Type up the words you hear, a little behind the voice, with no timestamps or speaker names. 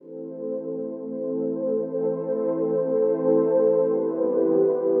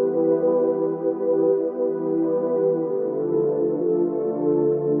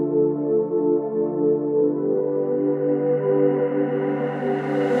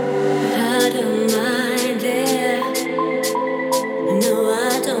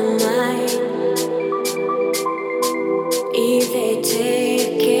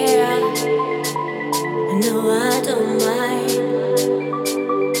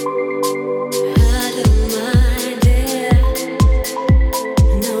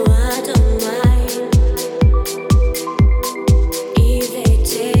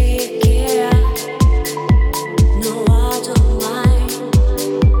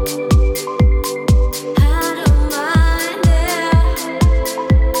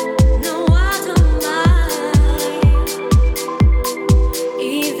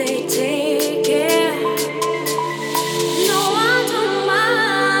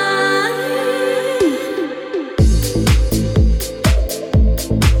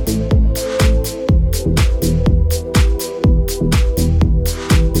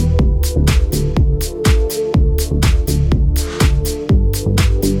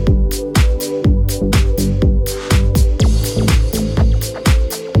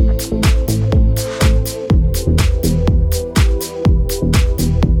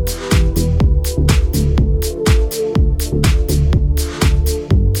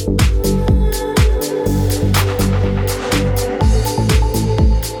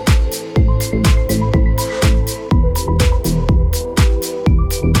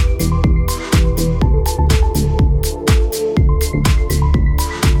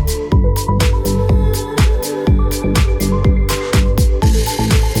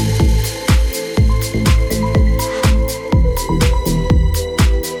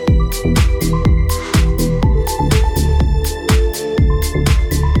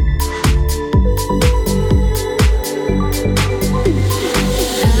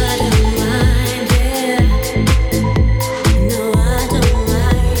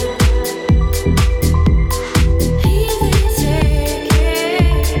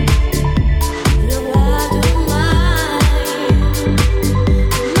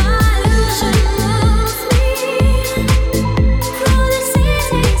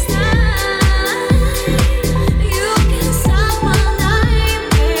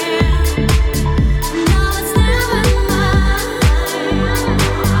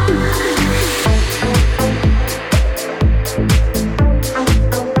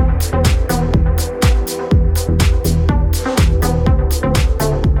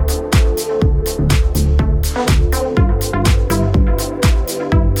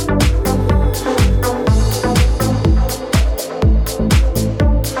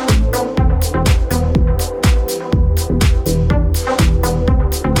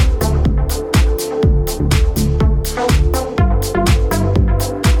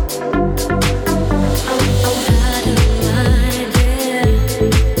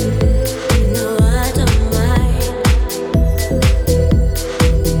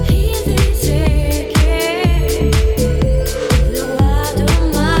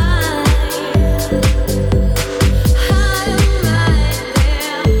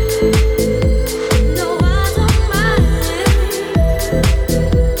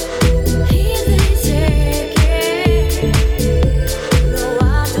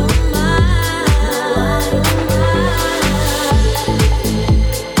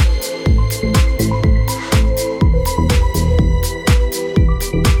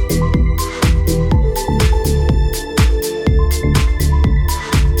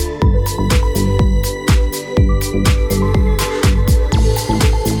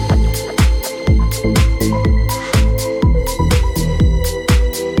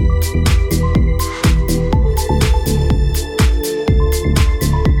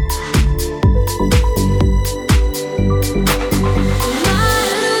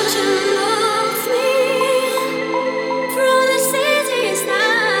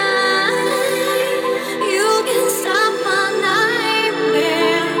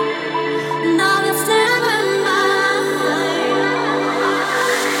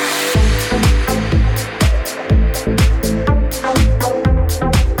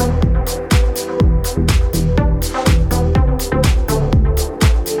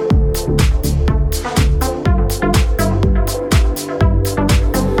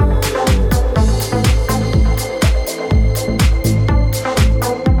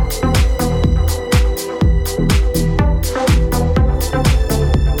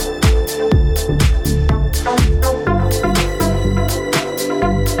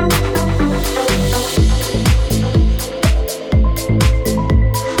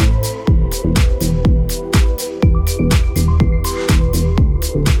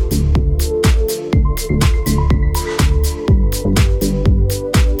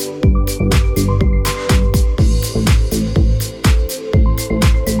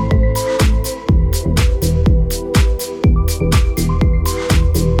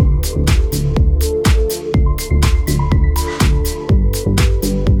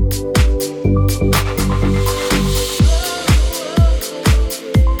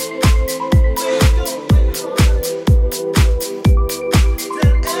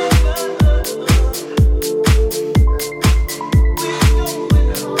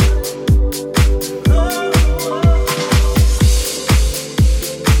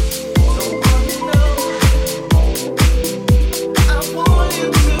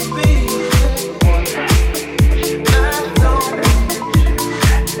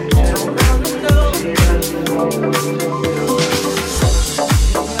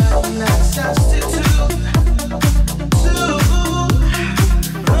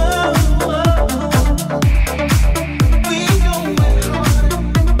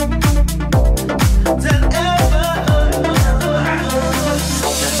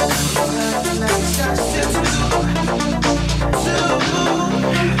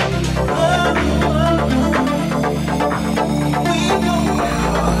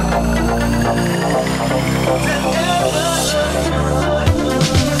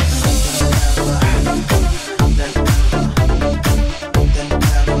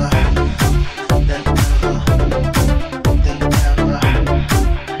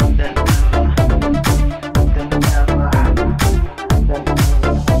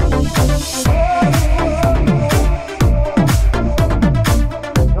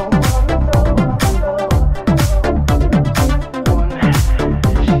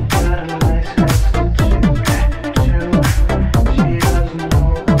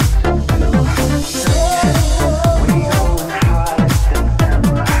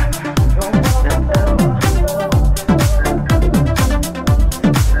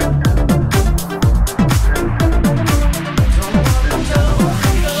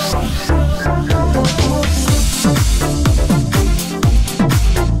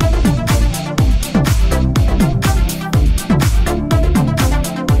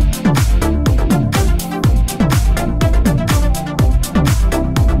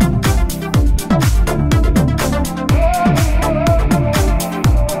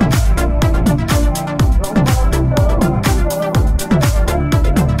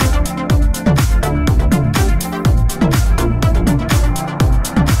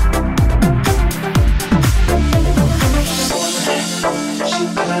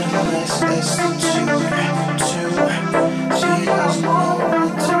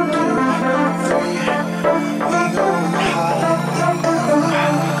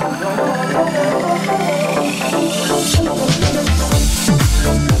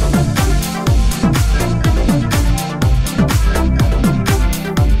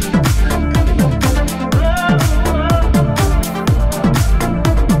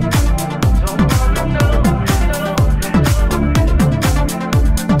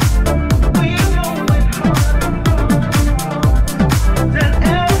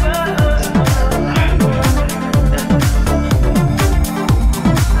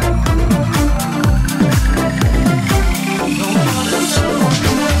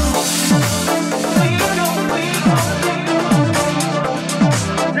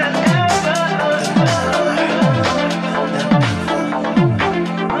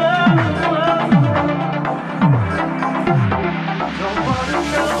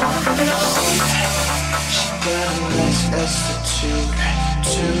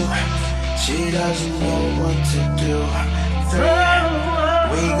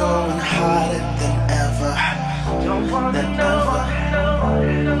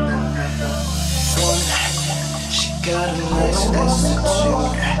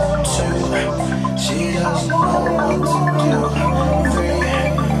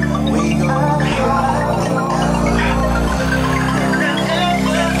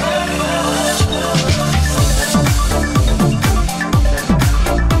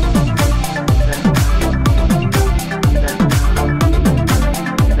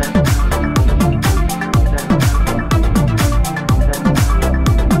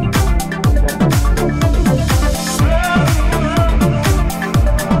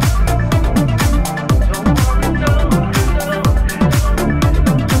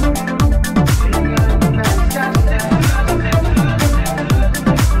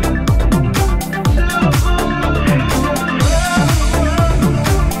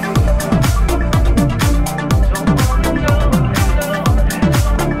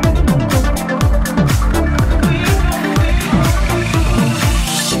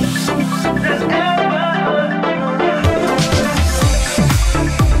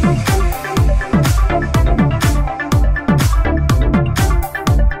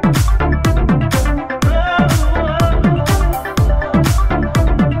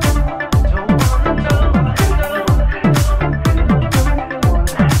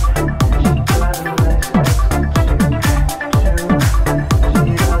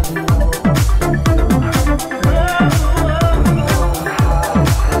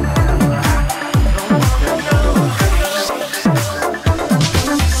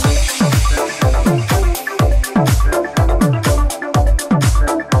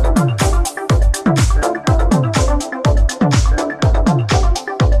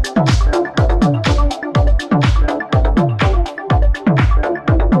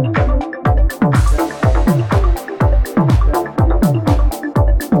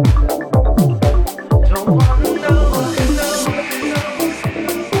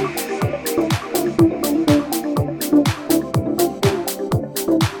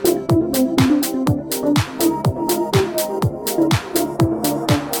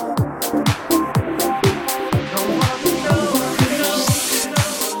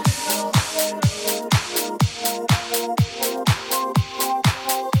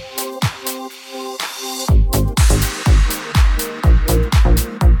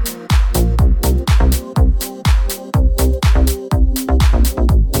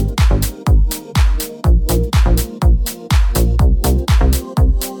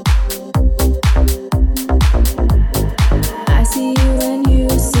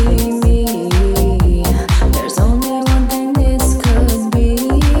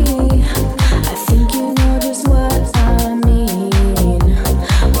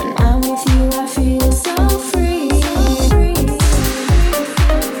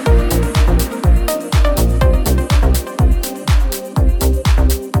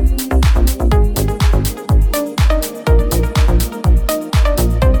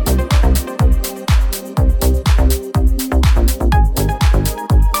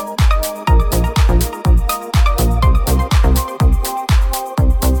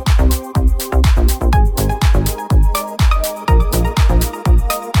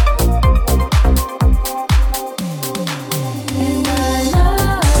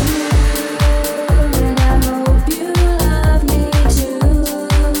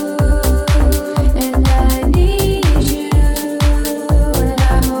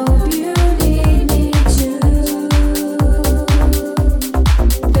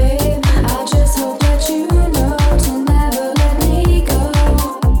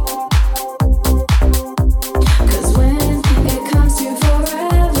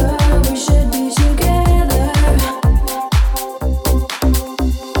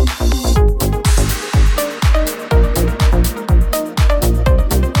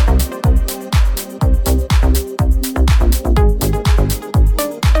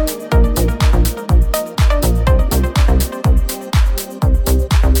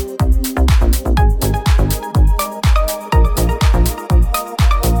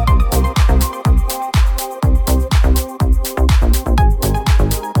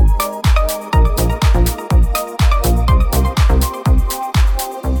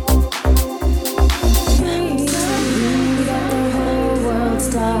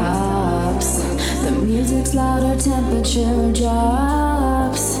temperature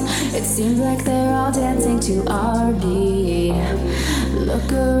drops. It seems like they're all dancing to our beat.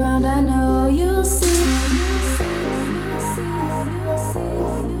 Look around, I know you'll see.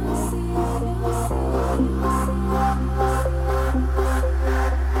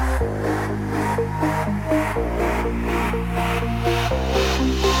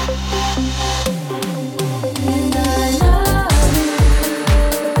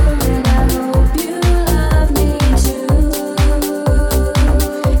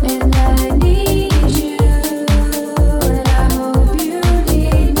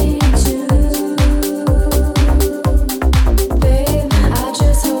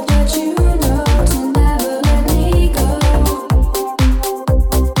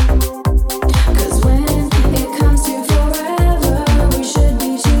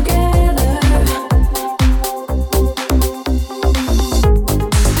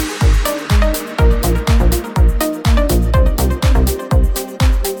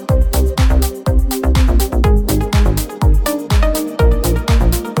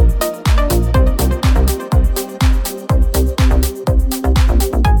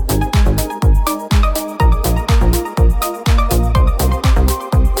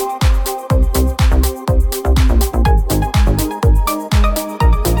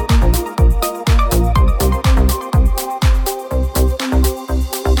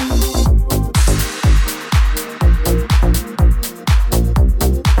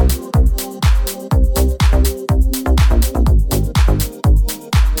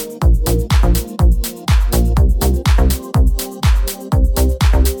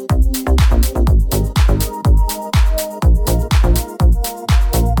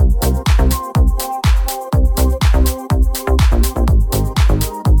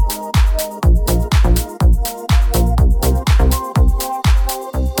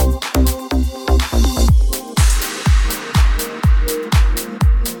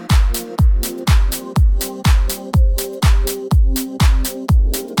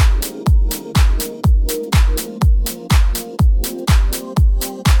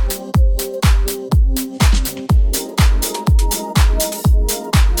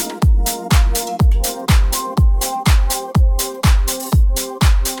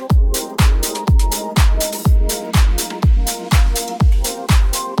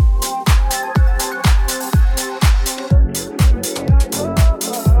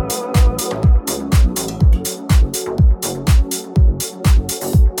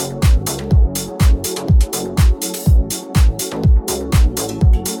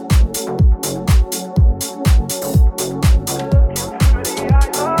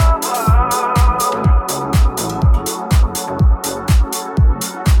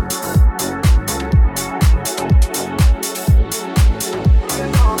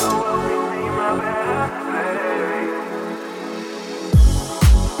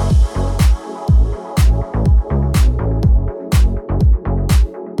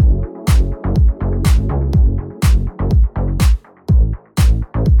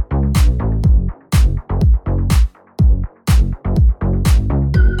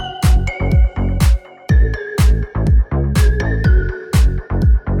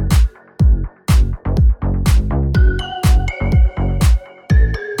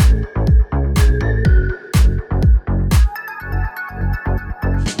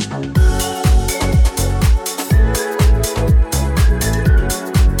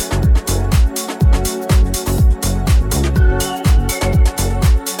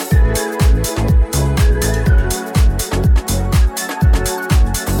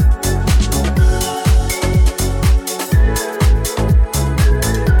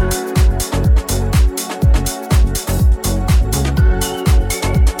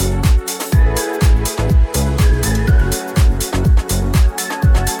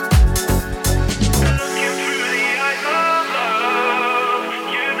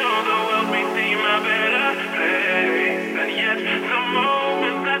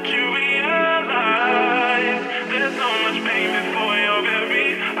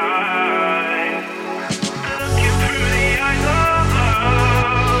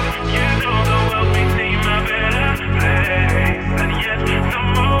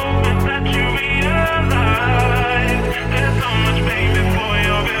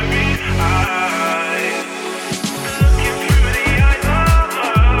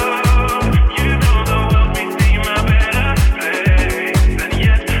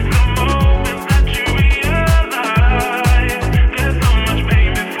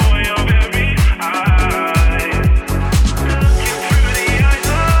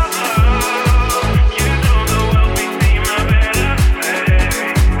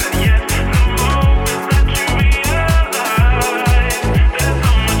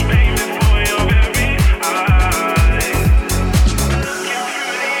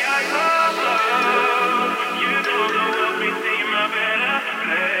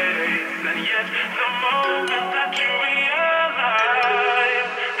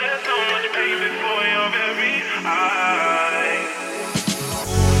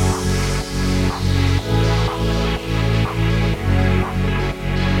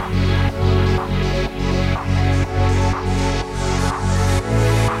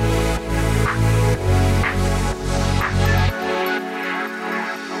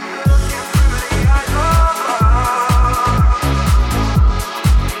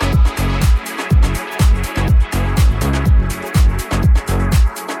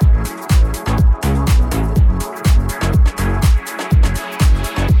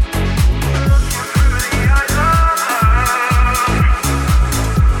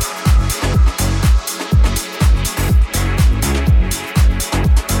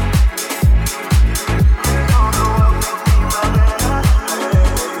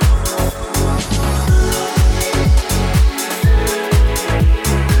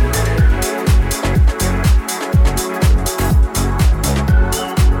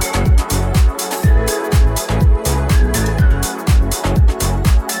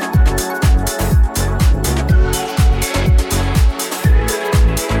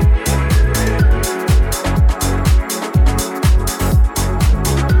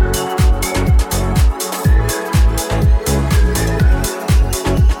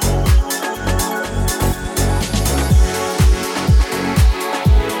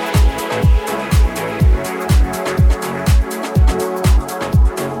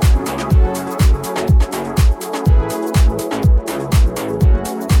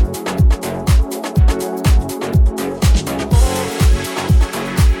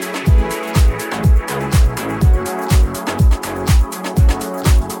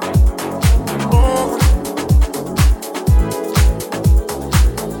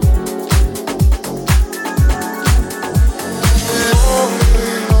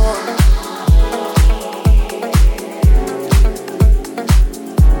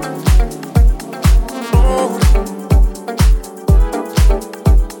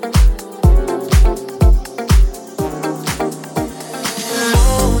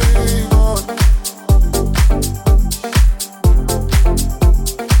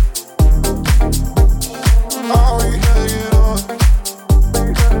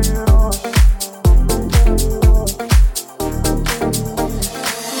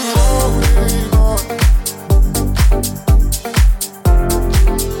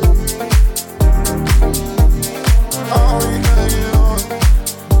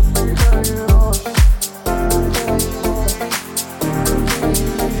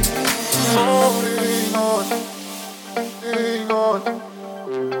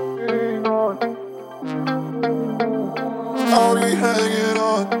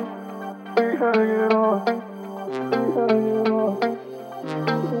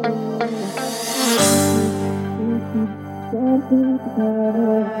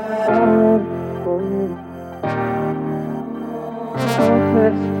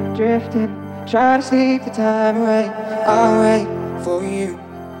 Try to sleep the time away, I'll wait for you.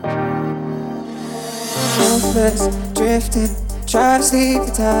 Hopeless, drifting, try to sleep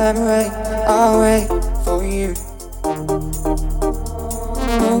the time away, I'll wait for you.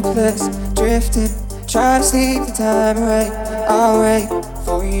 Hopeless, drifting, try to sleep the time away, I'll wait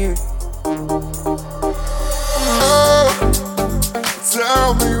for you. Oh,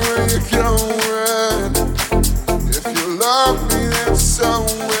 tell me where you're going. If you love me, then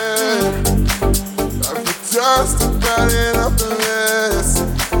somewhere. Just about it up the list.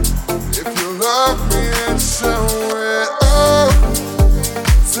 If you love me, then show it. Oh,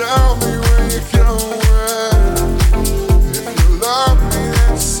 tell me where you're going. If you love me,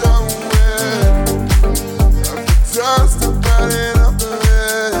 then show it. Just about it up the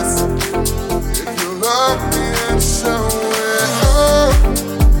list. If you love me, then show it. Oh,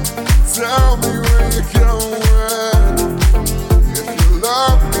 tell me where you're going. If you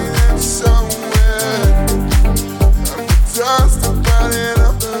love me, then show it. Just about it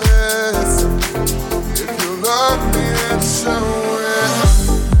up the list. If you love me, then show it,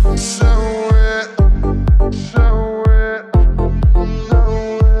 show it, show it,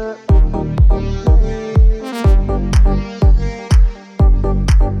 show it.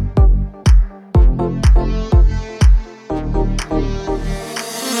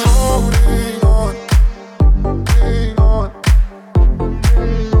 Holding on, hang on,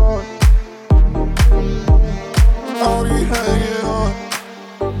 hang on. I'll be hanging on,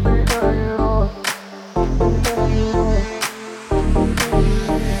 hanging on, hanging on.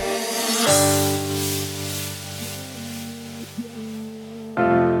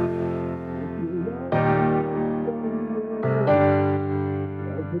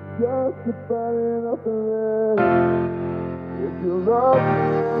 Just about enough of it. If you love me,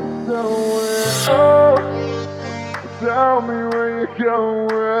 then show it. Oh, tell me where you're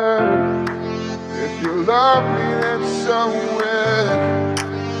going. If you love me, then show it.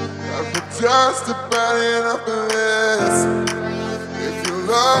 I've just about enough of this. If you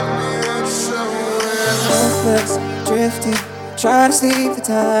love me, then show it. Hopeless, drifting, trying to sleep the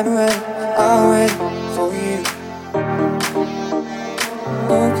time away, I'll wait for you.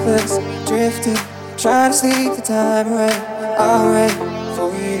 Hopeless, drifting, trying to sleep the time away, I'll wait for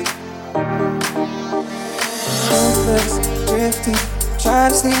you. Hopeless, drifting,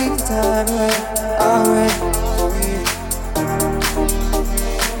 trying to sleep the time away, I'll wait for you.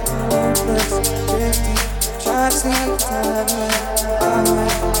 Hopeless, drifting, trying to sleep the time away, I'll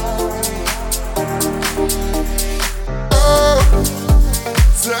wait for you. Oh,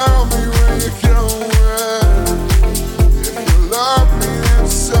 tell me where you're going. If you love me, then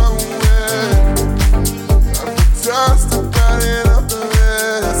show it. I've just about enough of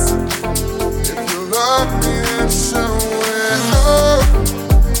this. If you love me, then show it. Oh,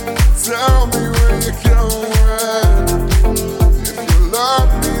 tell me where you're going. If you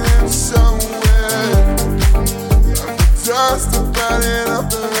love me, then show it. I've just about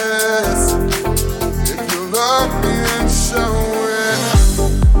enough of this.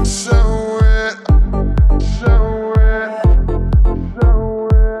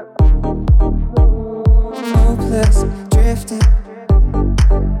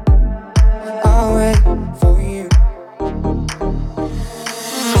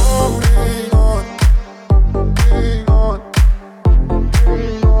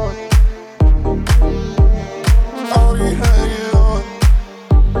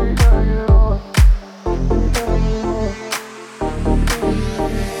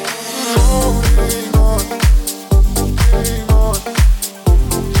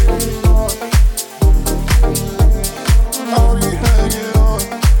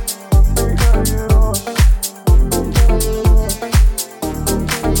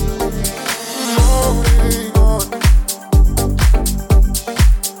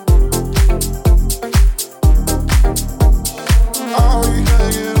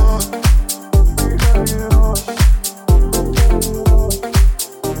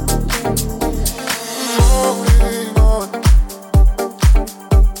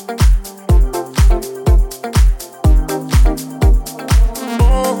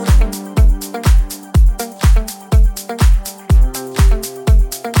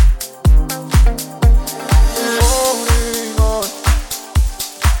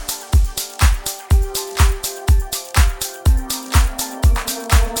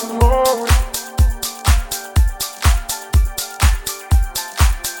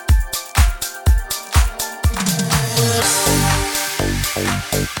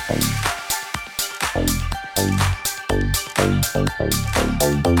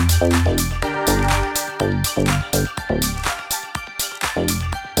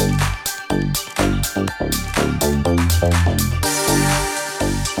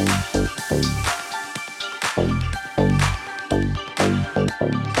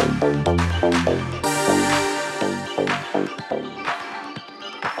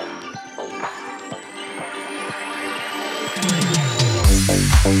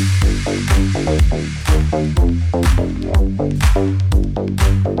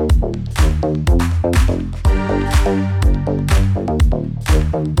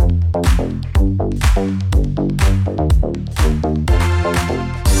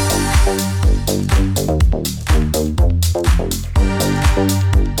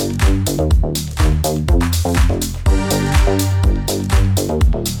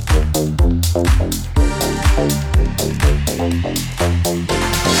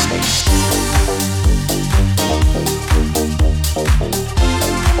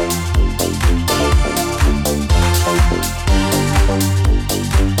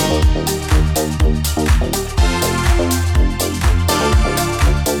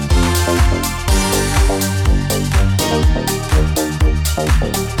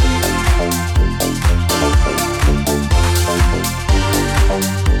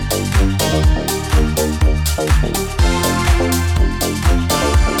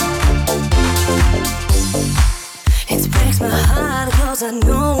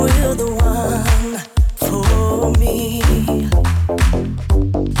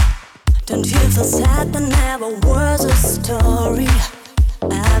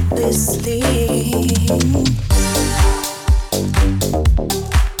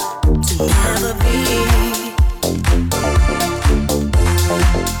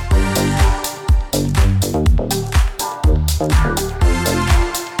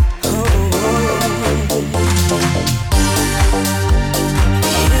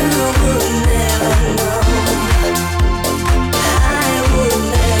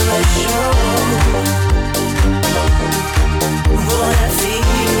 What I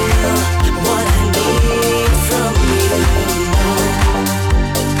feel, what I need from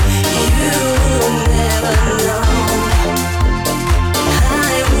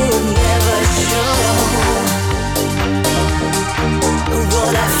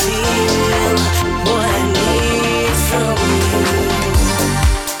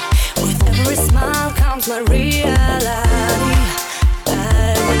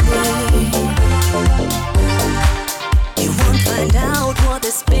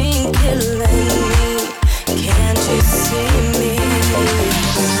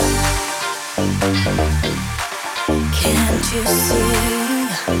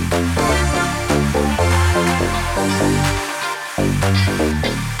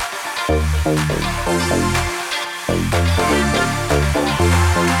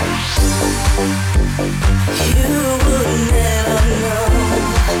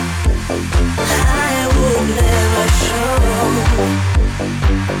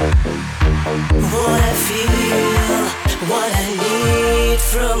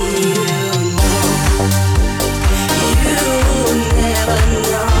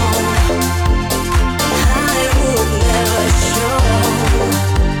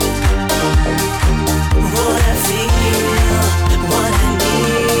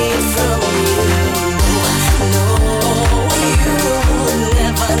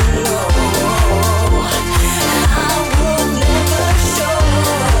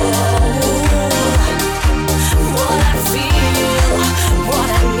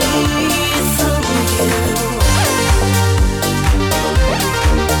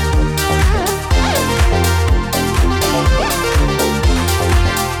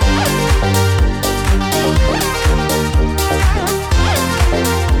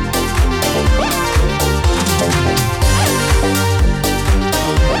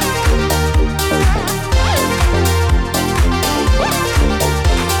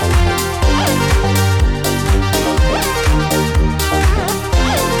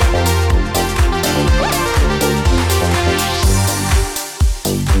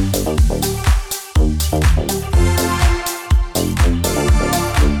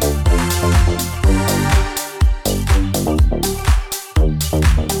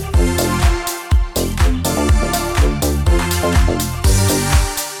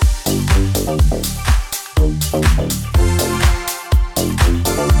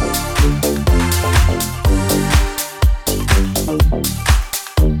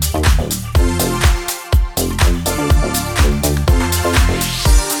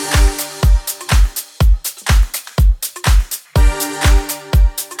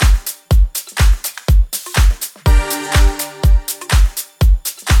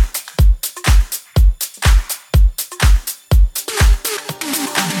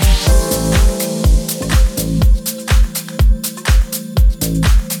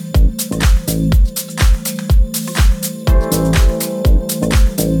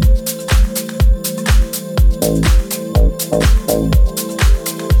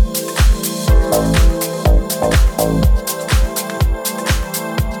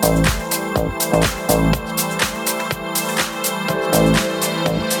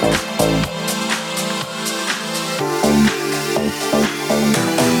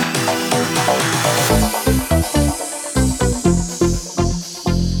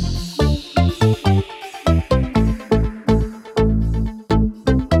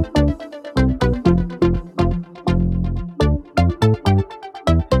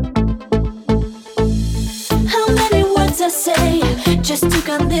just to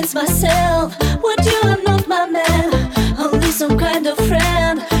convince myself what you are not my man, only some kind of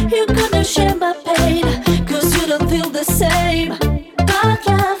friend. You couldn't share my pain, cause you don't feel the same. But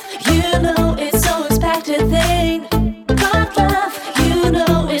love, you know it's so expected thing. But love, you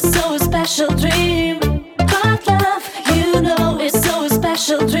know it's so special dream. But love, you know it's so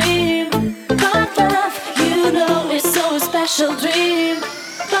special dream. But love, you know it's so special dream.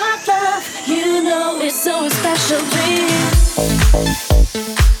 But love, you know it's so special dream.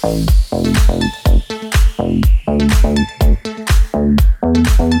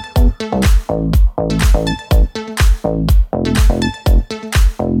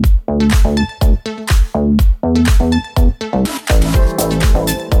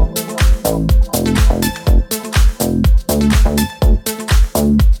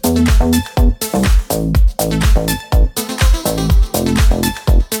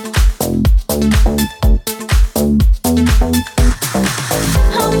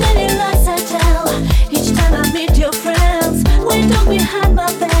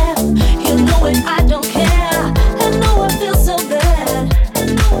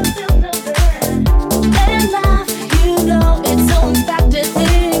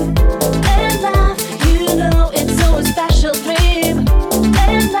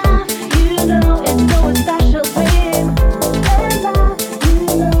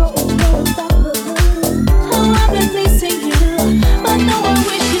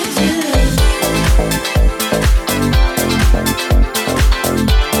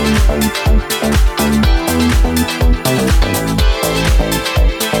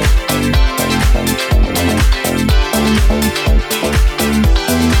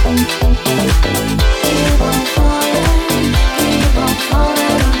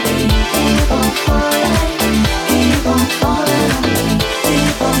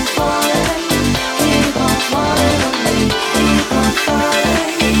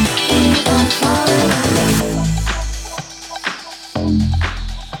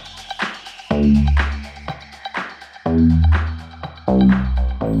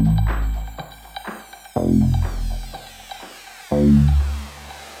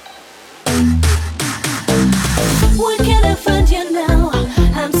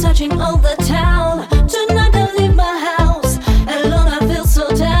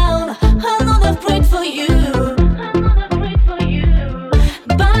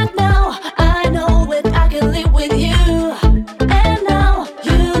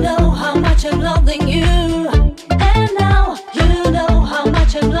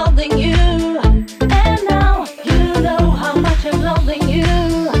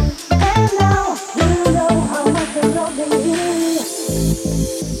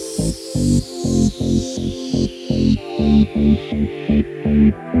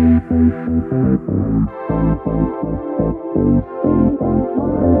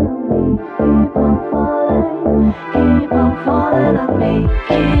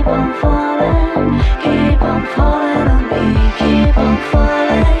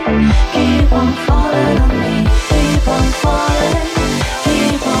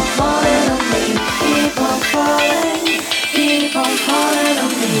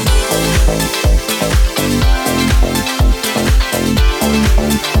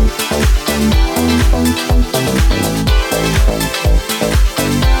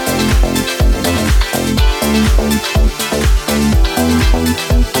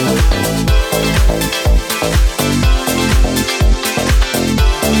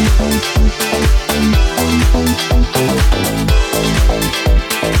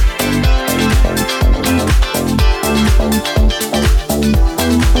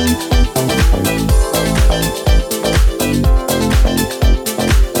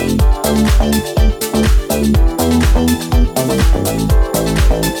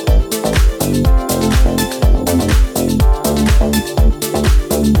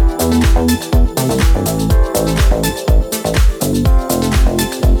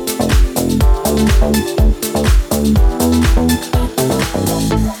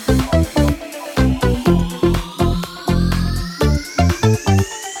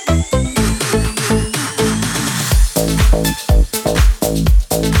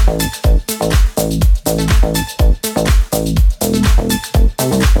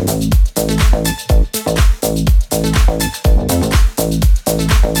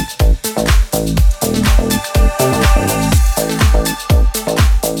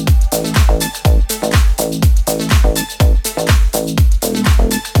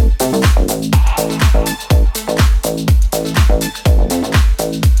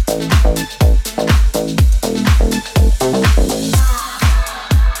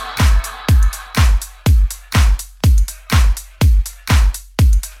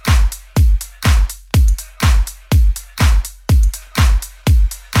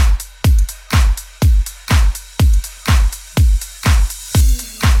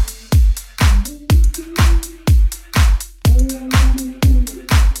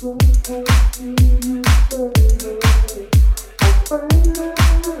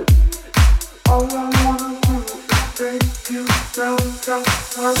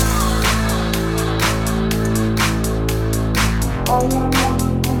 heart.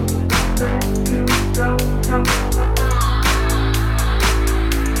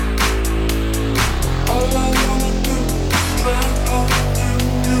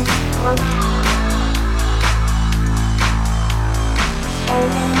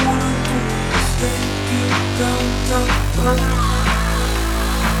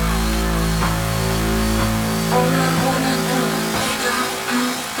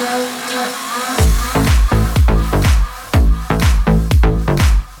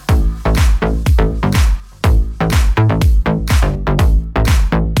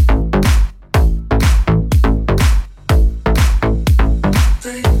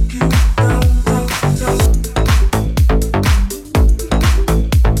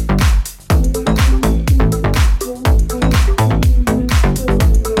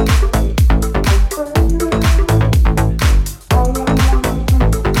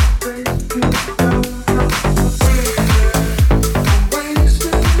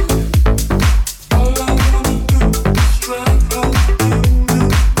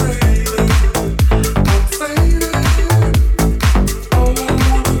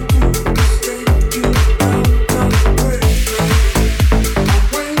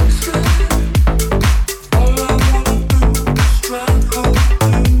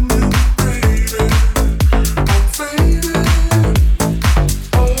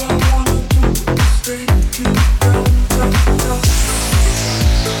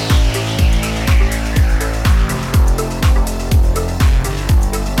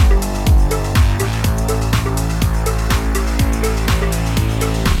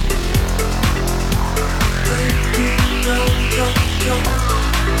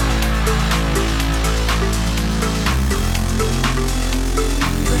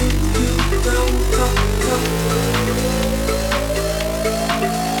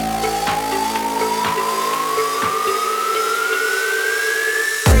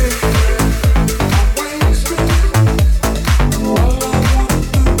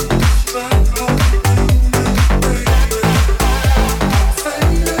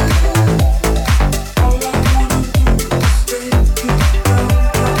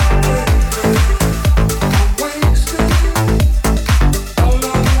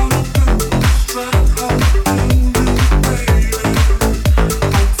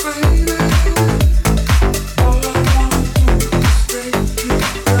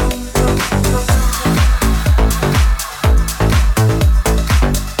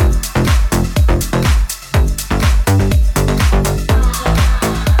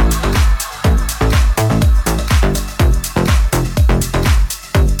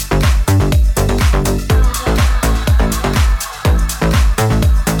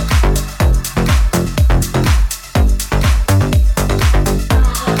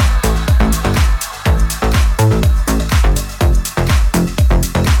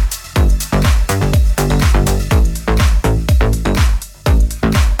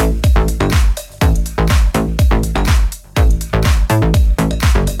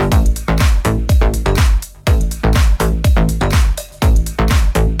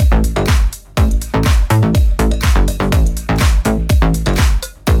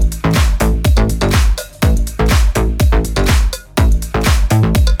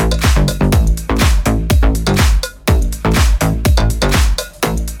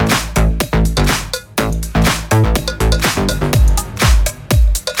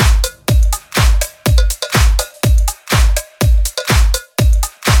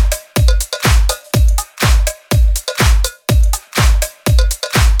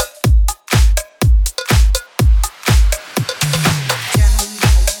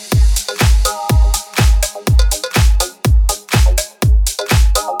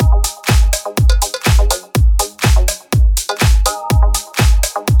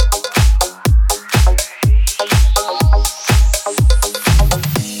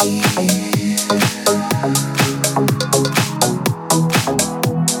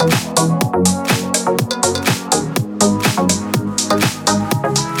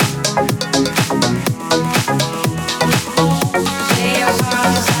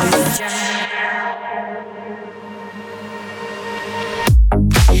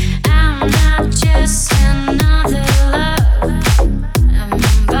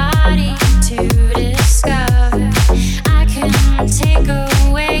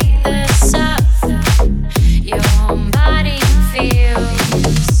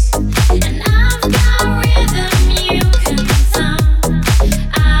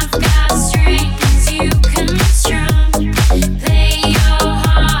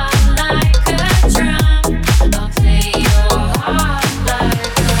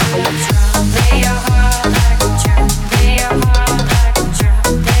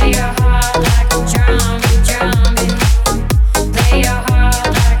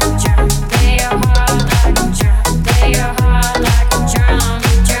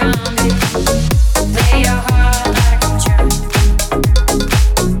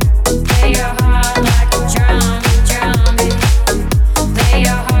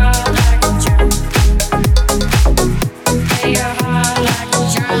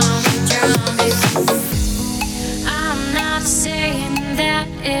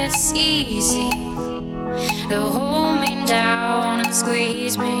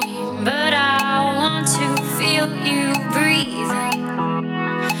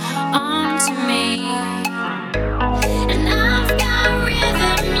 And I've got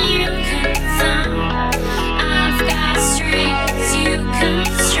rhythm you can thumb, I've got strings you can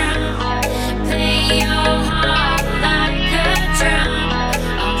strum. Play your heart like a drum,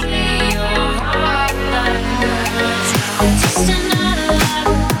 I'll play your heart like a drum. Just another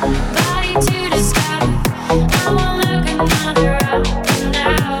lover, body to discover. I won't look another up and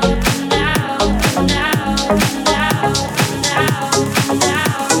out and out and out and out and out and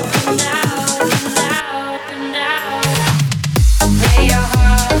out and out and out. Play your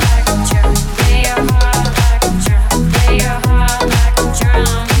heart like a drum, play your heart like a drum, play your heart like a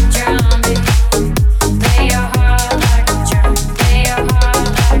drum, drum beat. Play your heart like a drum, play your heart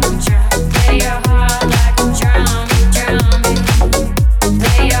like a drum, play your heart like a drum, drum beat.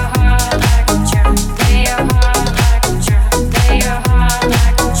 Play your heart like a drum, play your heart like a drum, play your heart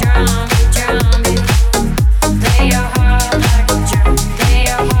like a drum, drum beat. Play your heart like a drum, play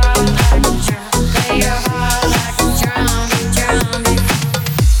your heart like a drum, play your heart like a drum, drum beat.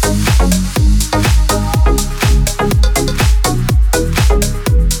 Drum, drum beat.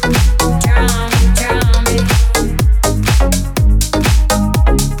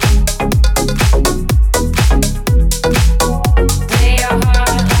 Play your heart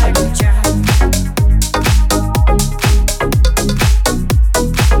like a drum. Drum,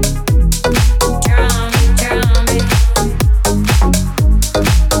 drum beat. Play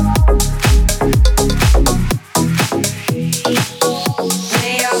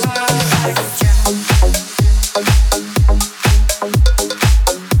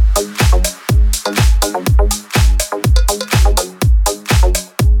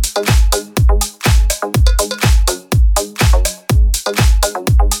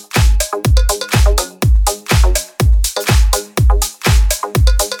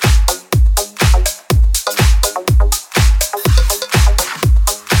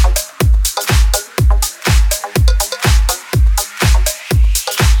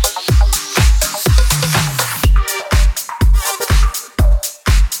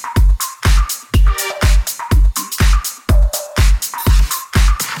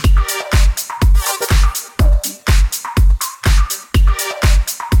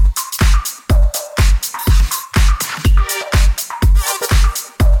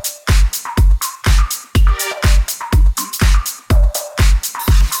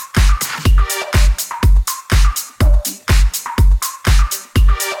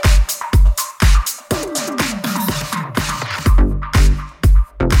heart like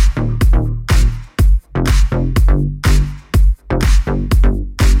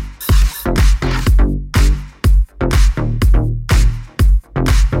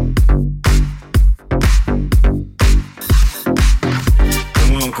drum.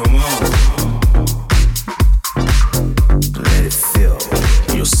 Come on. Let it fill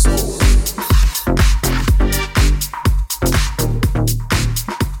your soul.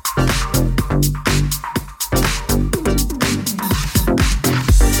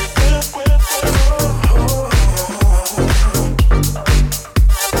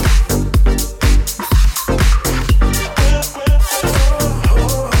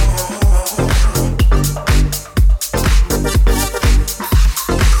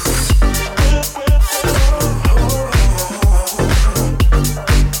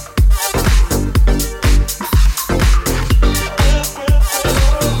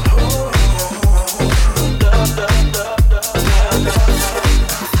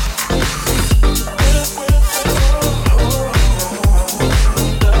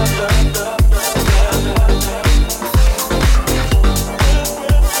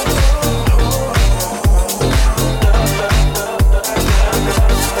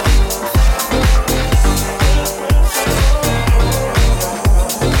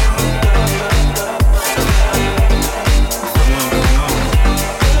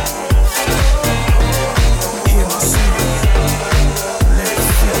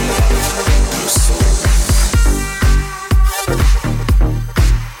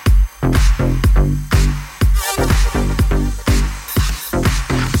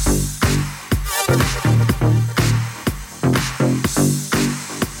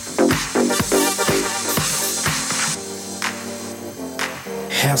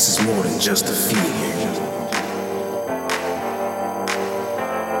 House is more than just a feeling.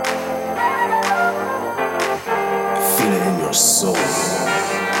 Feel it in your soul.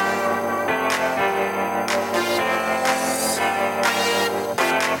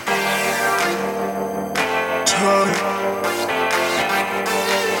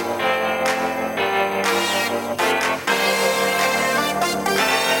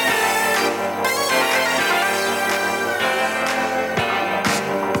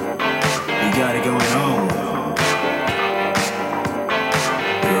 got it going on.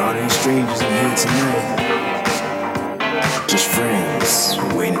 There aren't any strangers in here tonight. Just friends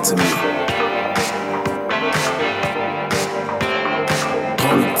waiting to meet.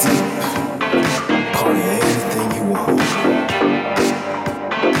 Call it deep. Call it anything you want.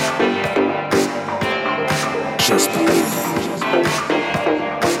 Just believe.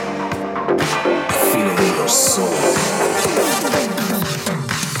 Feel it in your soul.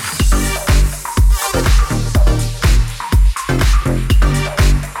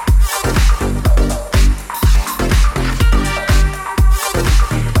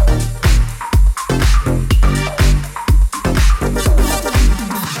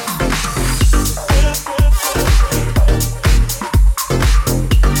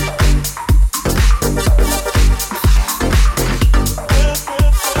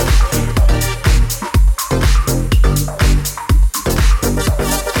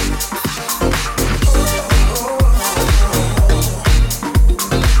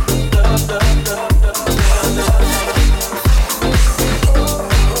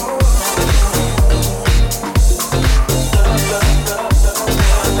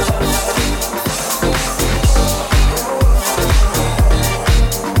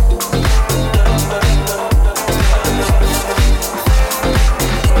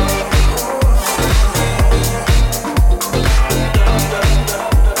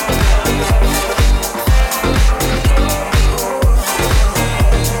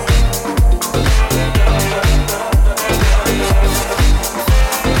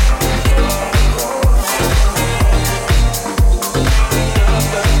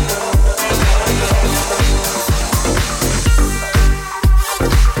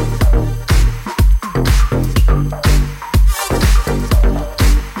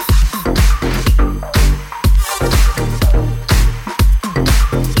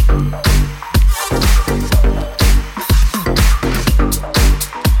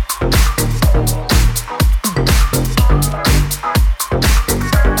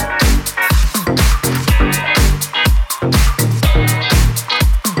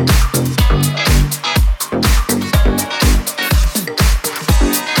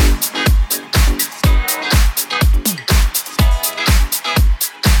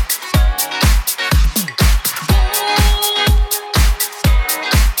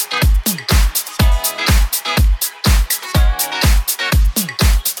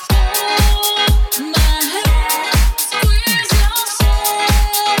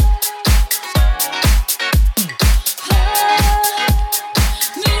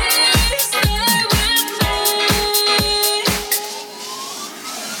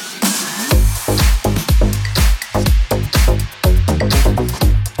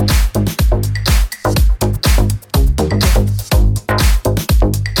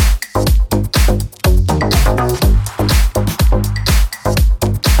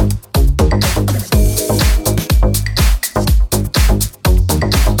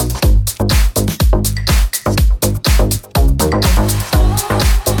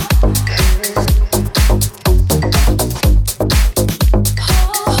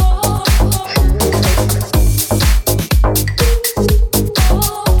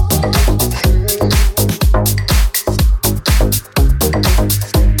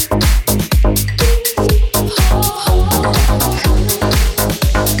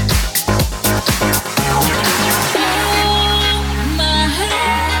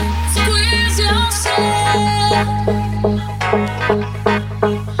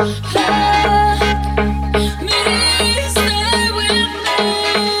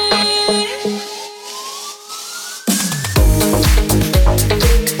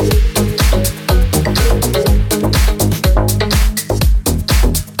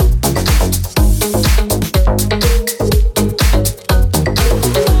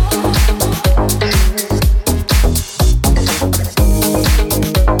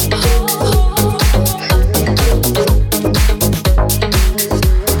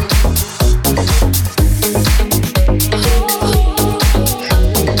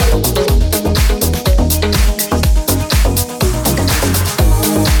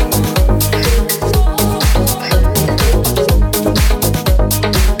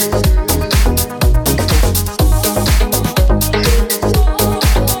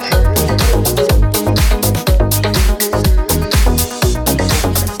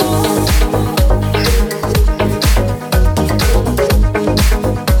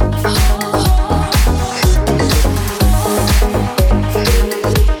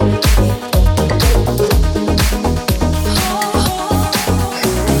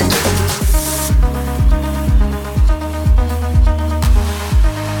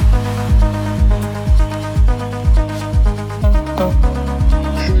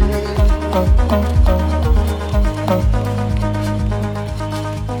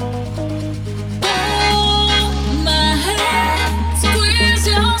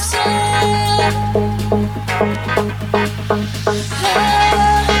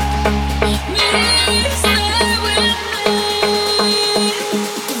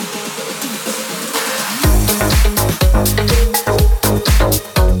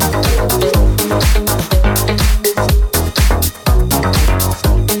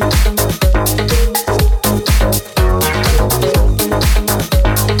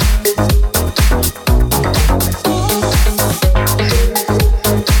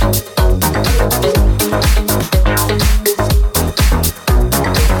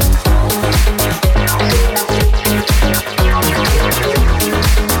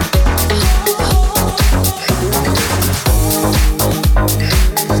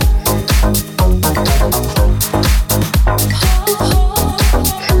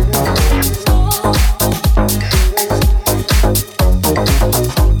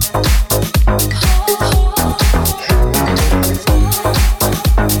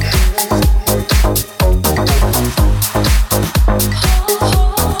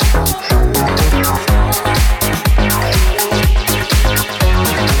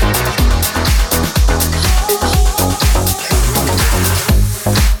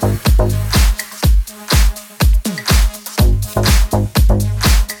 Even if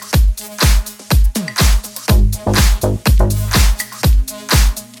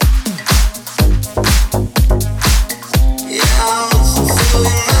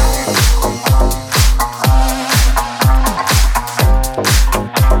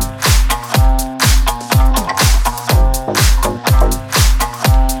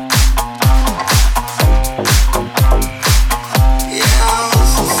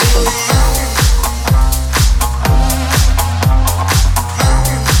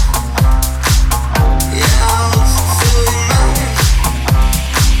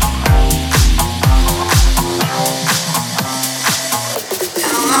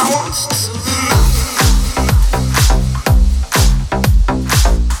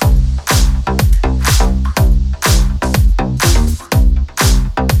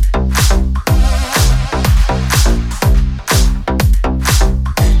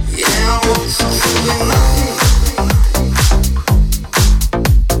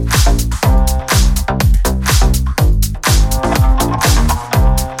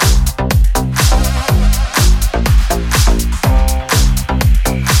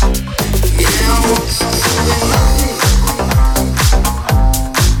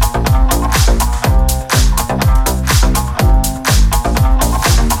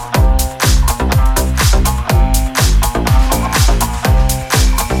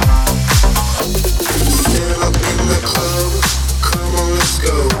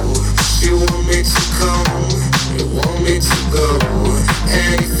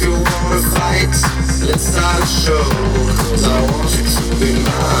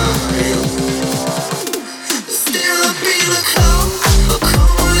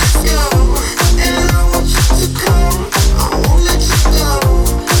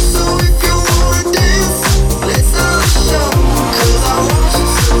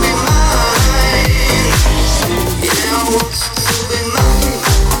just for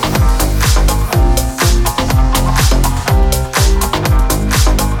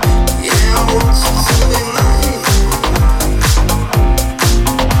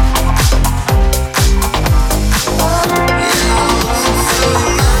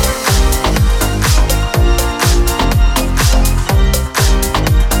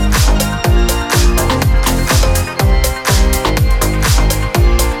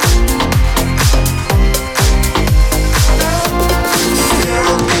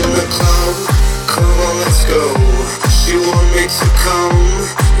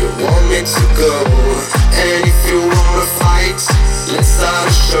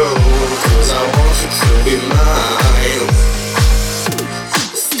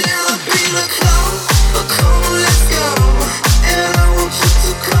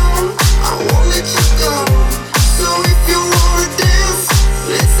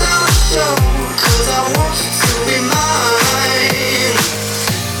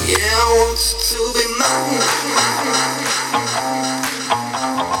the night.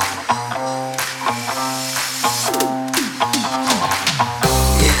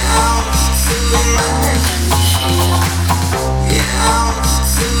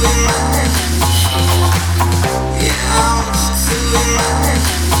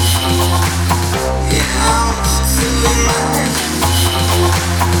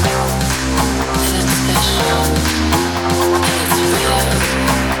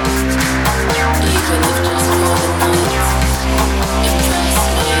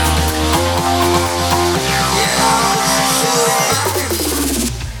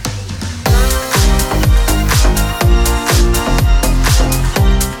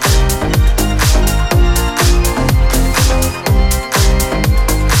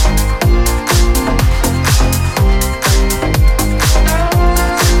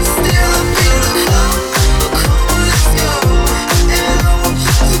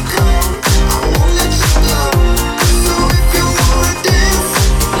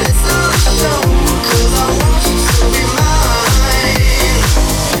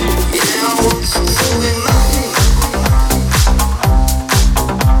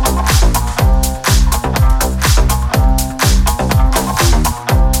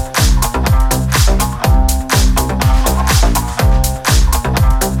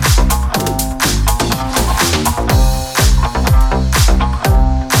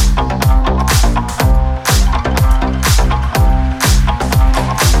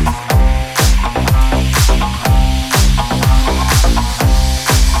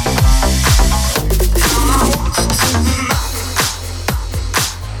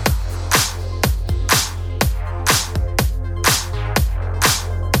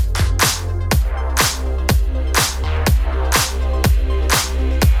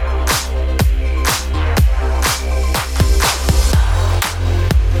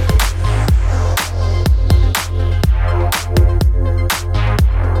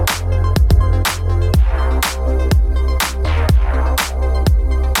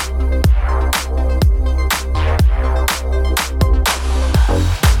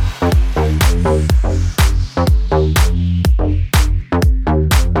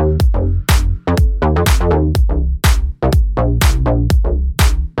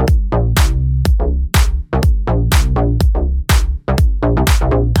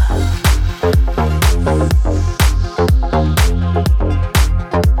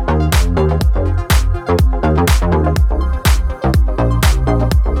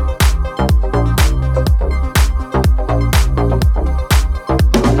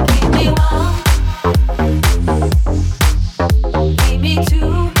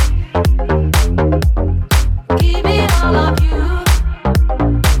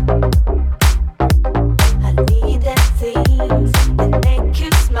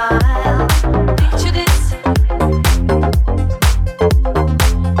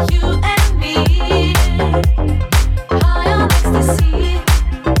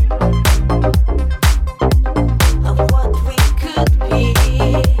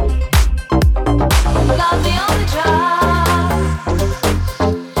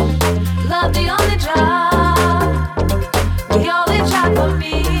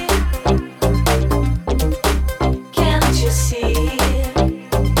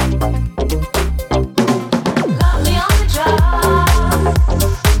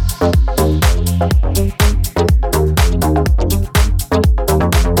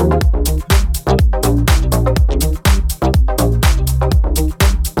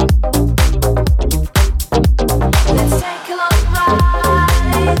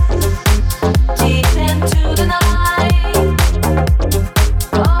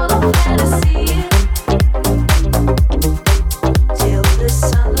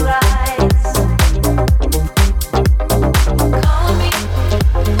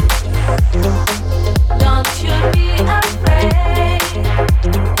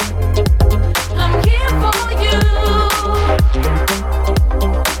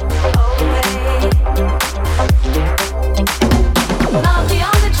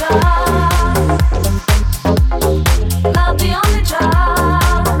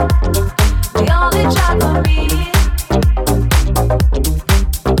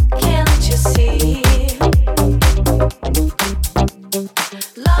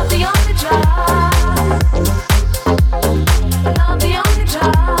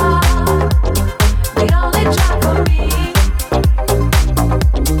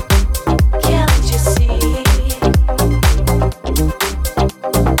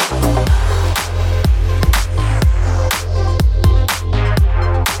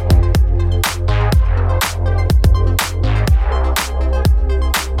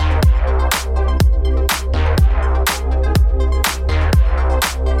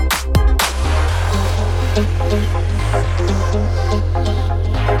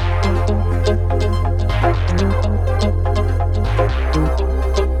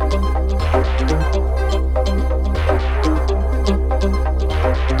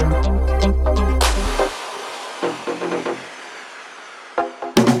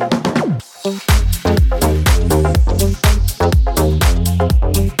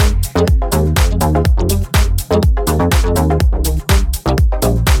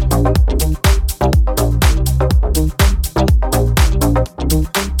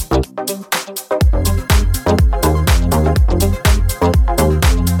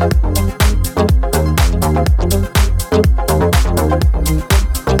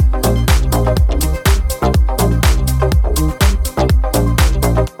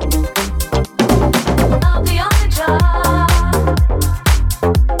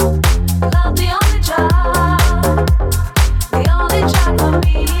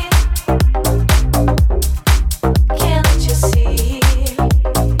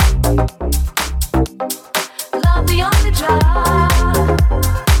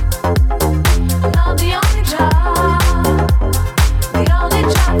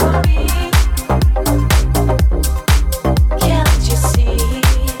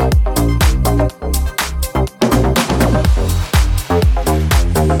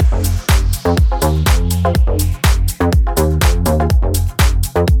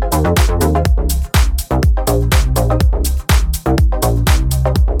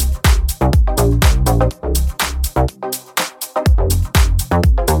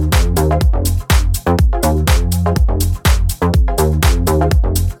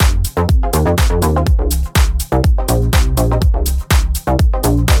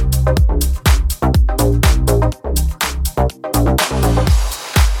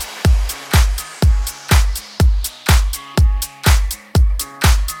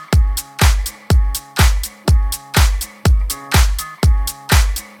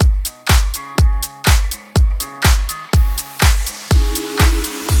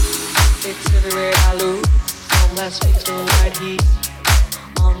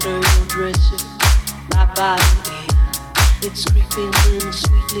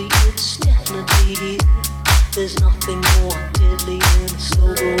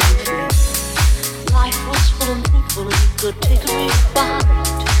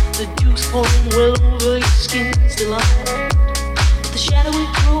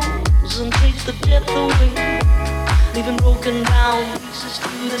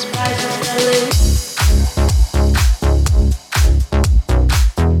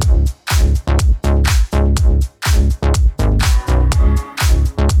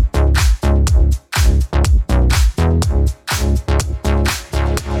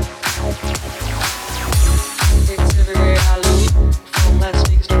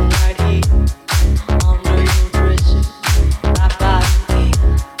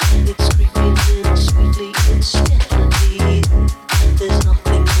 There's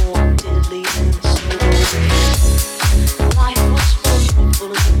nothing more deadly than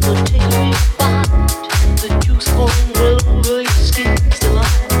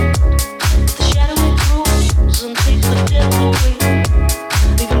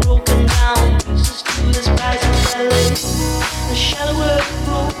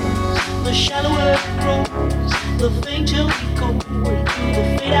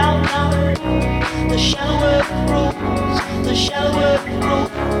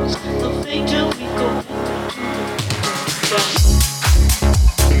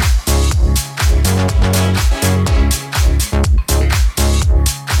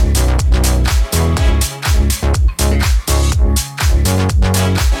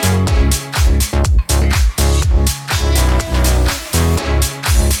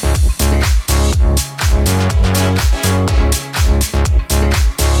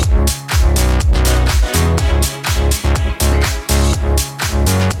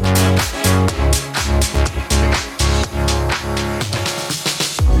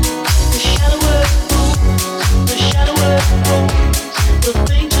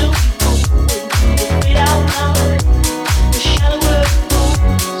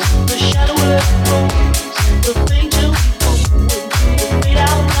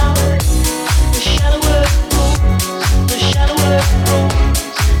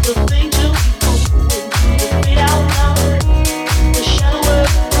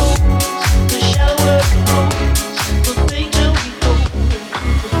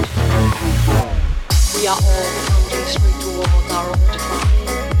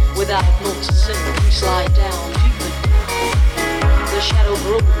without notes to sing, we slide down deeper. The shadow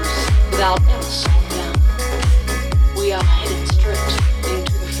grows without ever slowing down. We are headed straight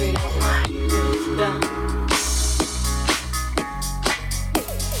into the fade out line. Down.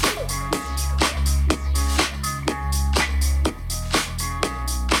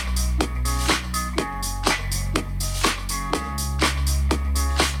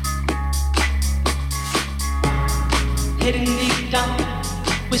 Heading deep down,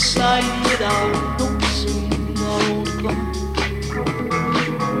 we're sliding without noticing our decline.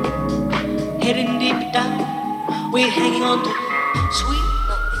 Heading deep down, we're hanging on to sweet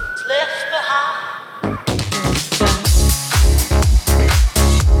nothing's left behind.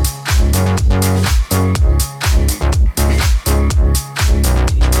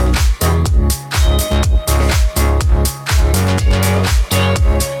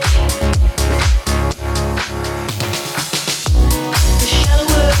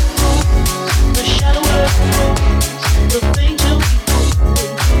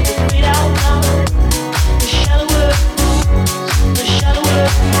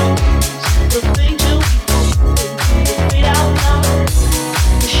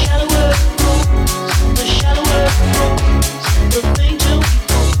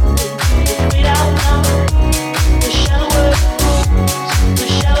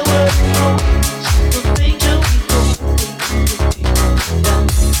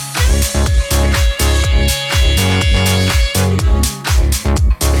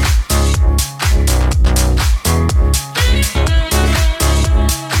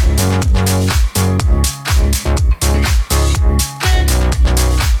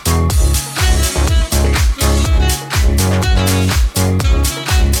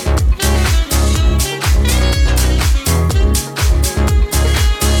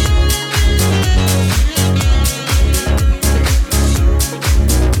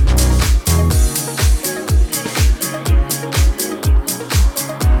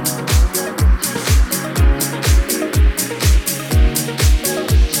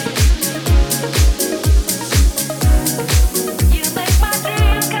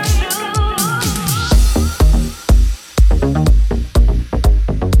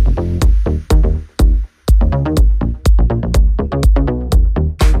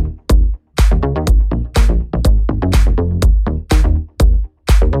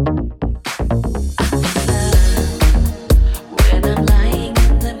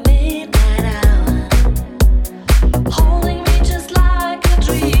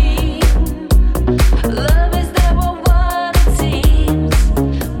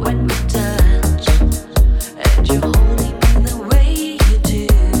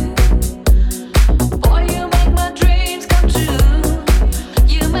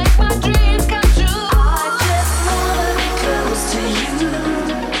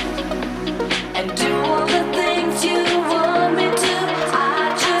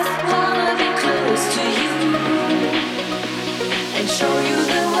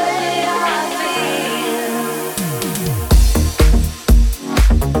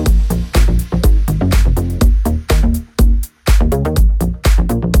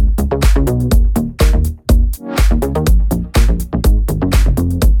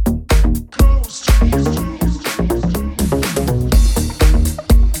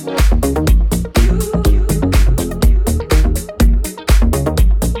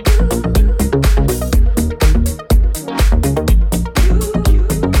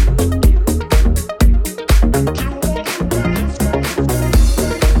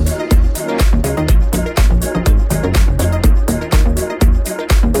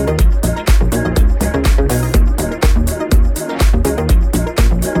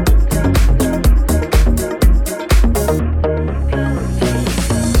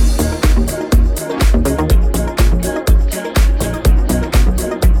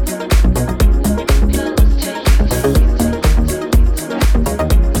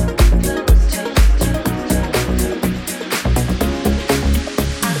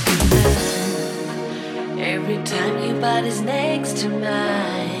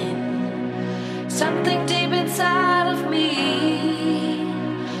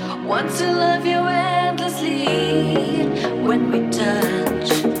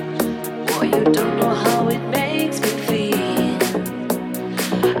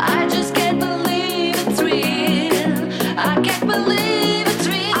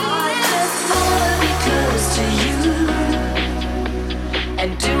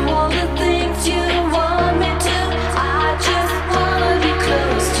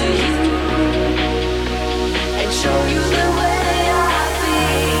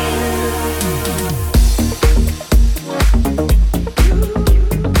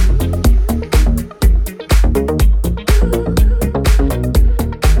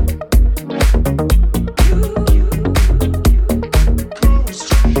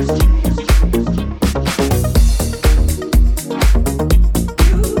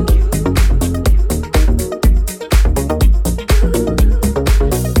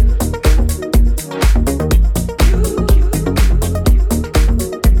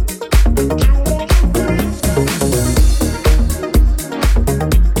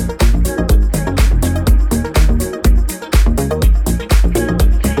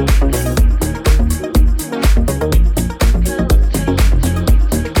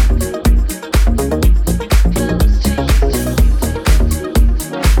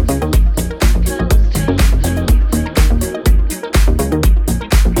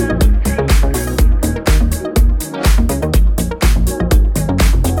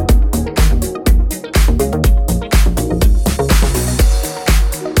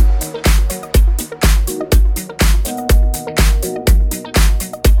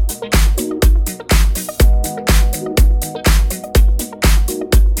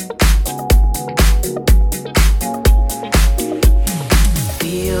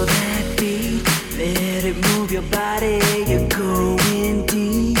 move your body, you're going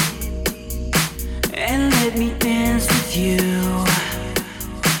deep. And let me dance with you.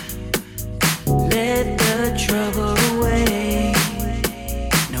 Let the trouble away.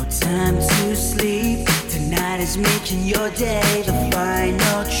 No time to sleep. Tonight is making your day the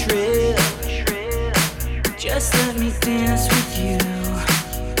final trip. Just let me dance with you.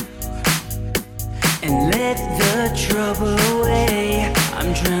 And let the trouble away.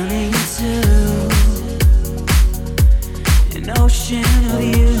 I'm drowning into an ocean of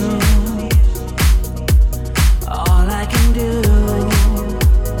you. All I can do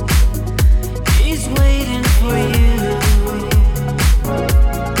is waiting for you.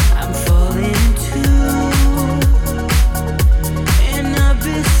 I'm falling into an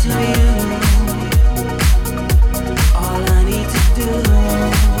abyss of you. All I need to do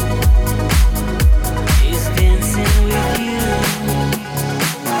is dancing with you.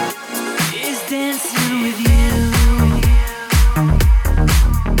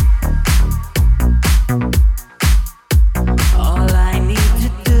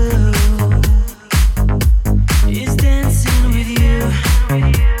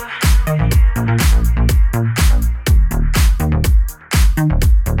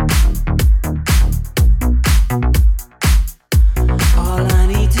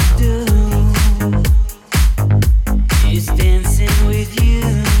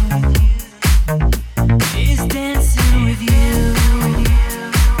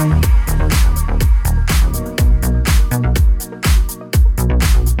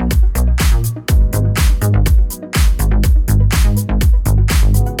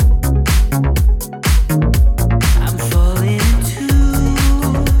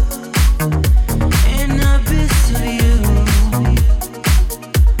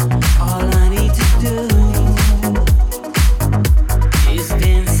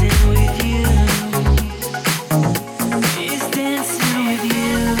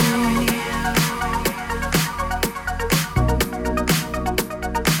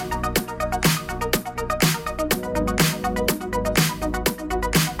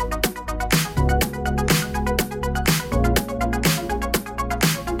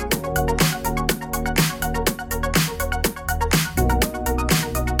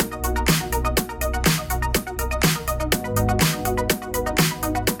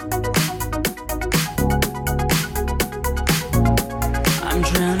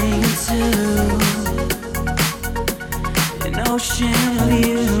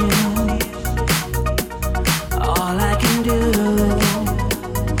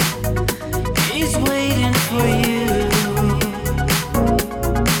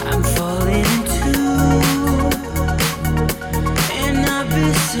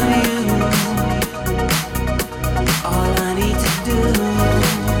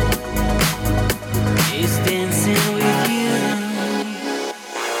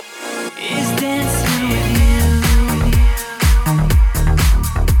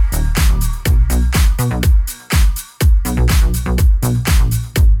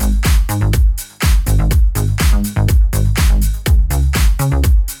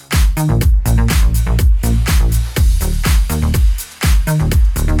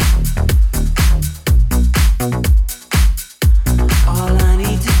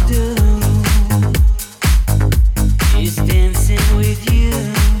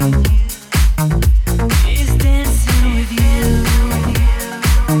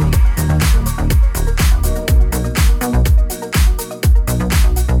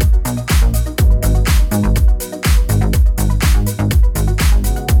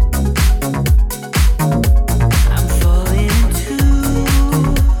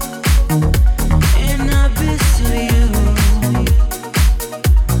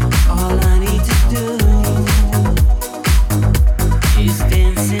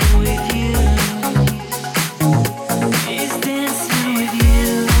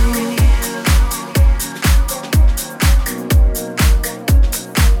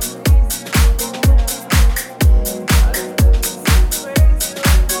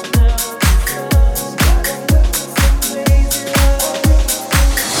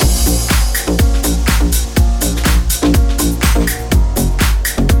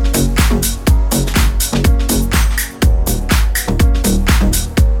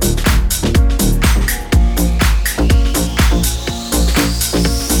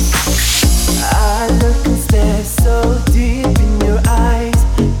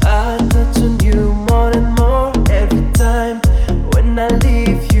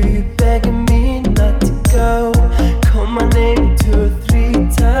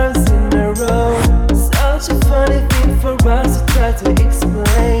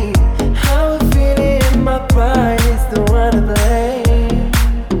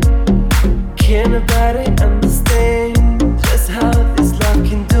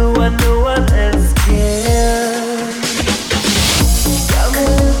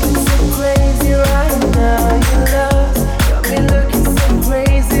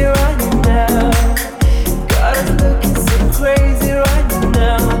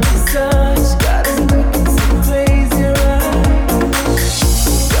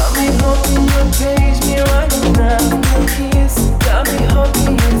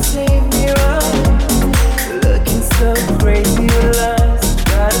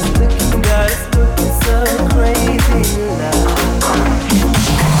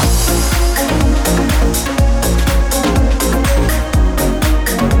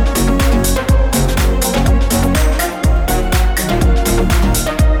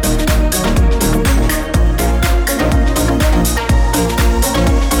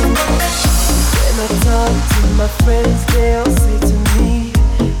 my friends, they all say to me,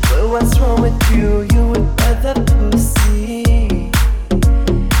 well, what's wrong with you? You would rather pussy.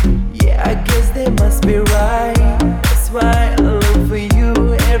 Yeah, I guess they must be right. That's why I look for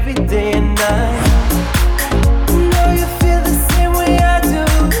you every day and night. Know you feel the same way I do.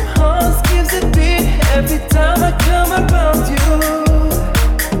 Heart skips a beat every time I come around you.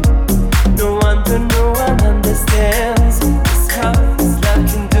 No wonder no one understands just how this love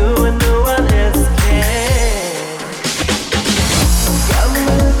can do and no one else can. Got me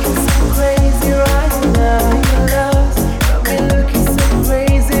looking so crazy right now. Your love got me looking so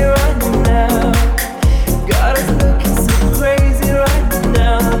crazy right now. Got us looking so crazy right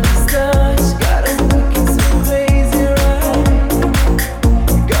now. This touch got us looking so crazy right.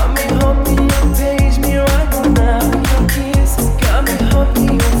 Got me hoping you'll page me right now. Your kisses got me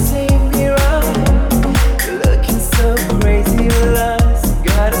hoping you'll save me right. You're looking so crazy, love.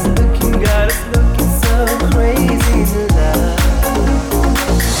 Got us looking so crazy, love.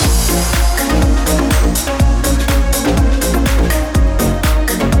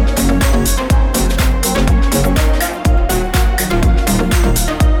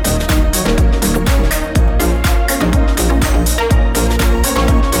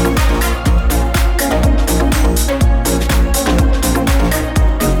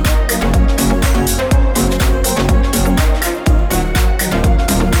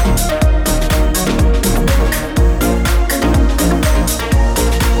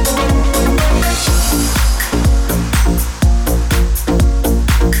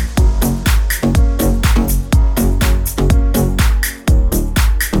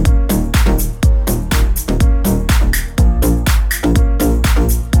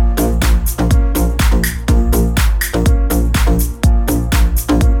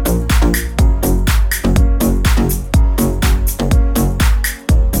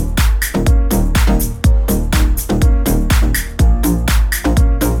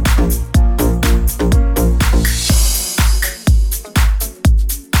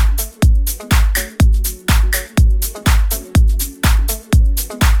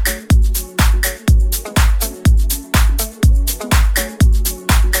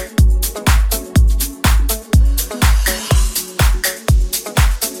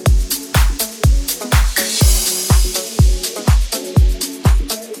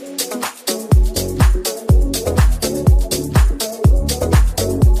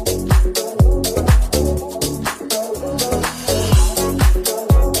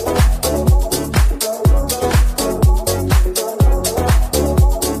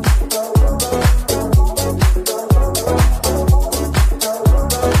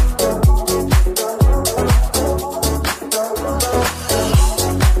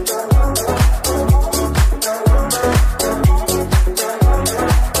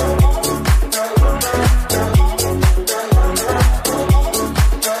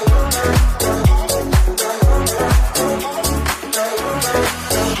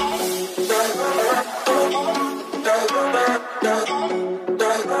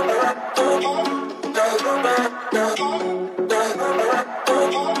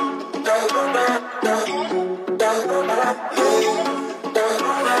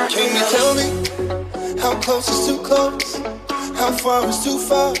 Can you tell me how close is too close? How far is too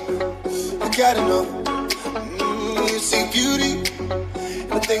far? I gotta know. You see beauty in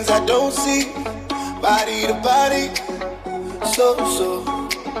the things I don't see, body to body, so.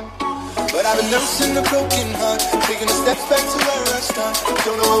 But I've been nursing a broken heart, taking the steps back to where I start.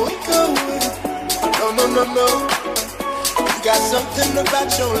 Don't know where we're going. No. You got something about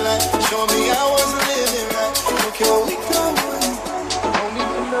your life, showing me I wasn't living right. Don't care where we're going. Don't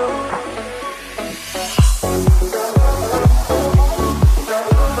even know.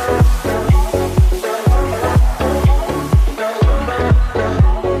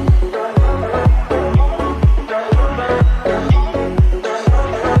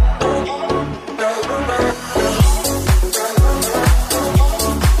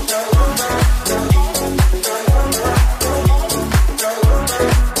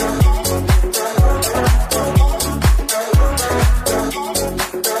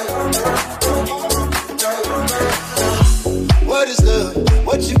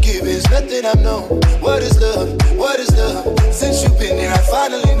 I've known. What is love? What is love? Since you've been here, I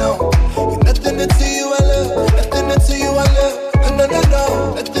finally know. You're nothing until you I love. Nothing until you I love.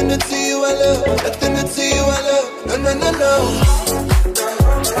 No. Nothing until you I love. Nothing until you I love. No.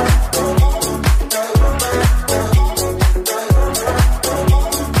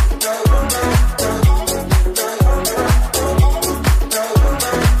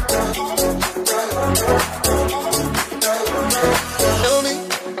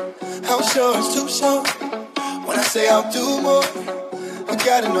 say I'll do more. I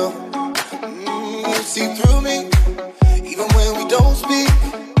gotta know. You see through me, even when we don't speak,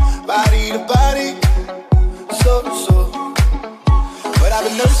 body to body, soul to soul. But I've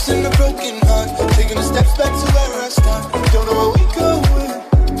been nursing a broken heart, taking the steps back to where I start. Don't know where we going.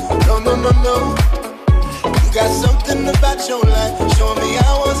 No, no, no, no. You got something about your life, showing me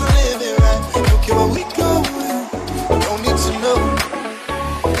I wasn't living right. Don't care where we going. Don't need to know.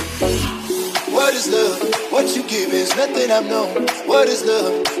 What is love? What you give is nothing I've known. What is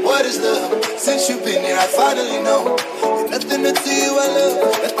love? What is love? Since you've been here, I finally know. Nothing to tell you I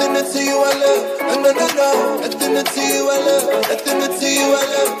love. Nothing to tell you I love. No, no, no, no. Nothing to tell you I love. Nothing to tell you I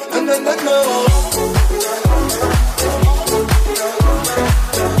love. No, no, no, no.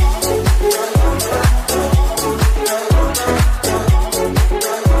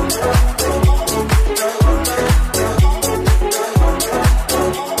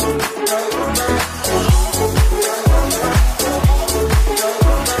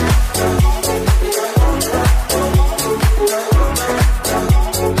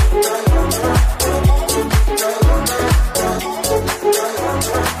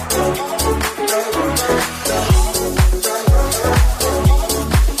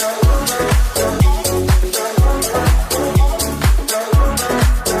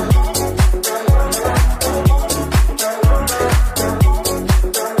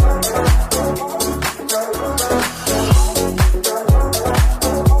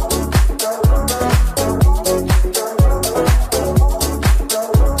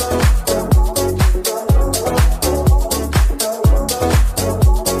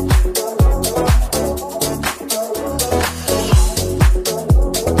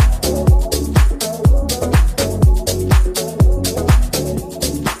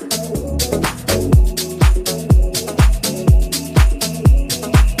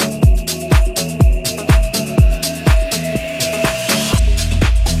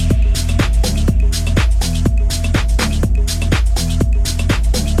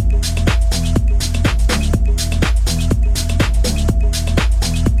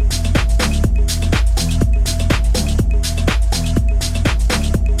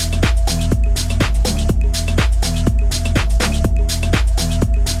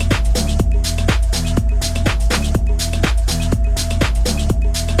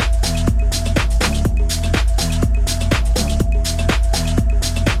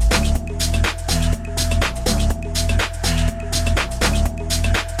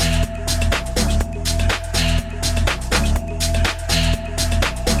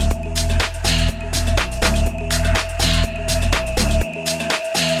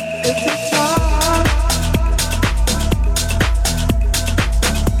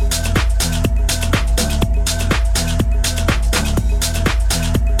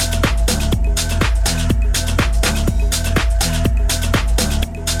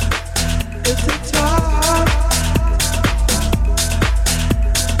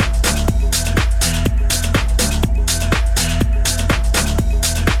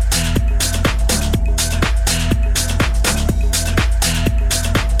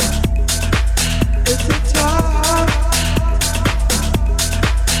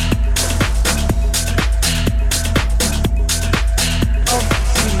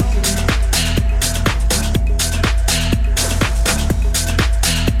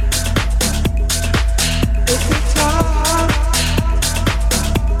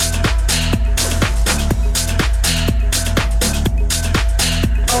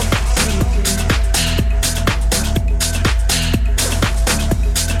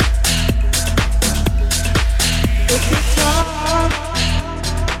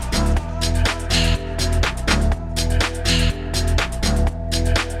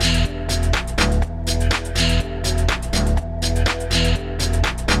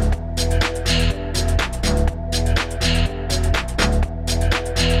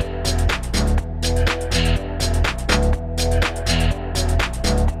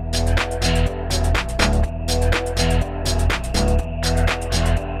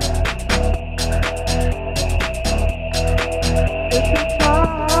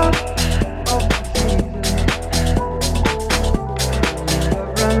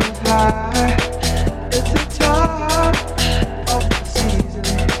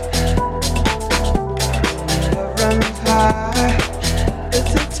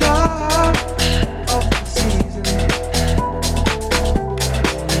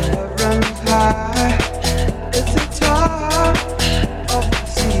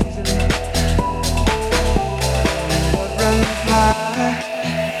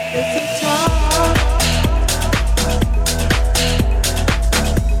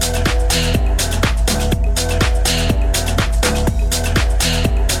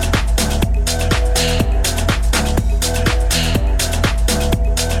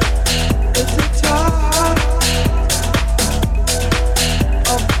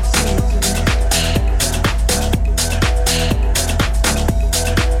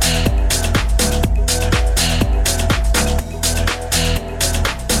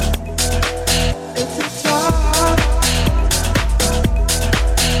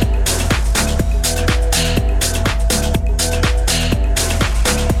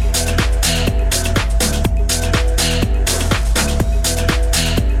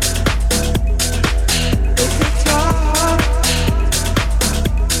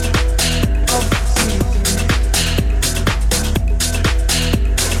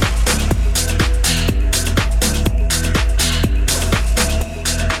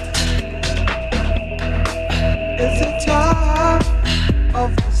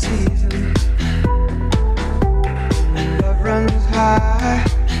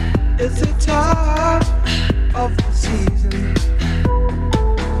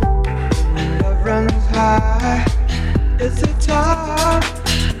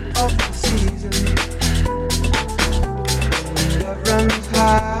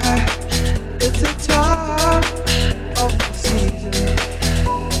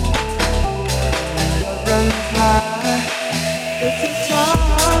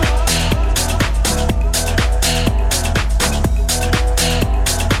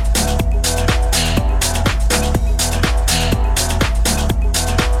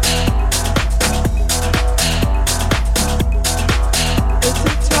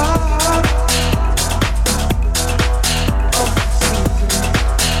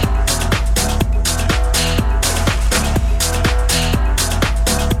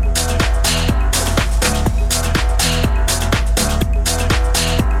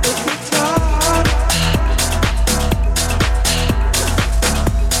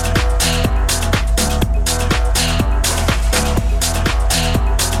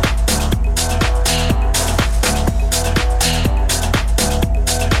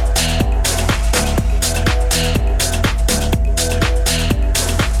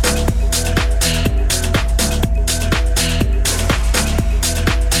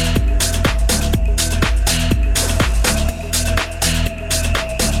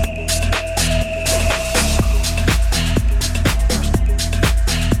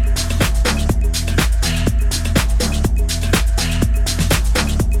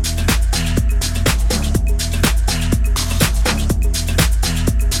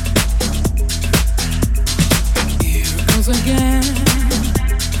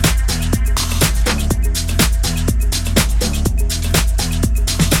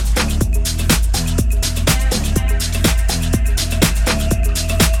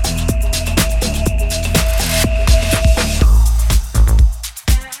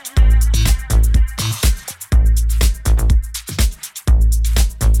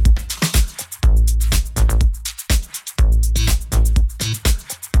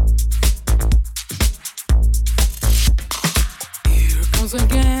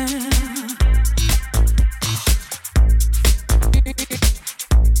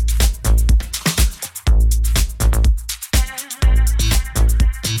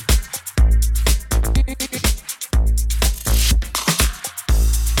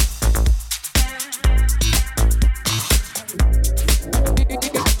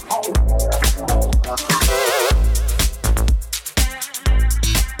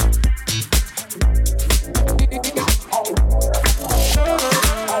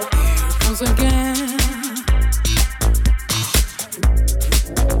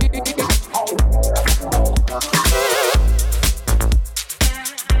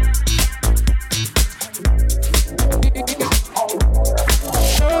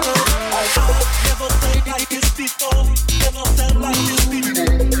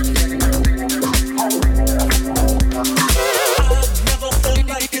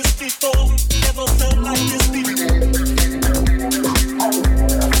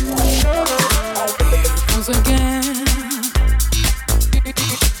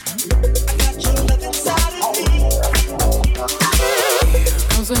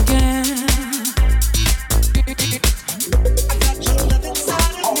 Again.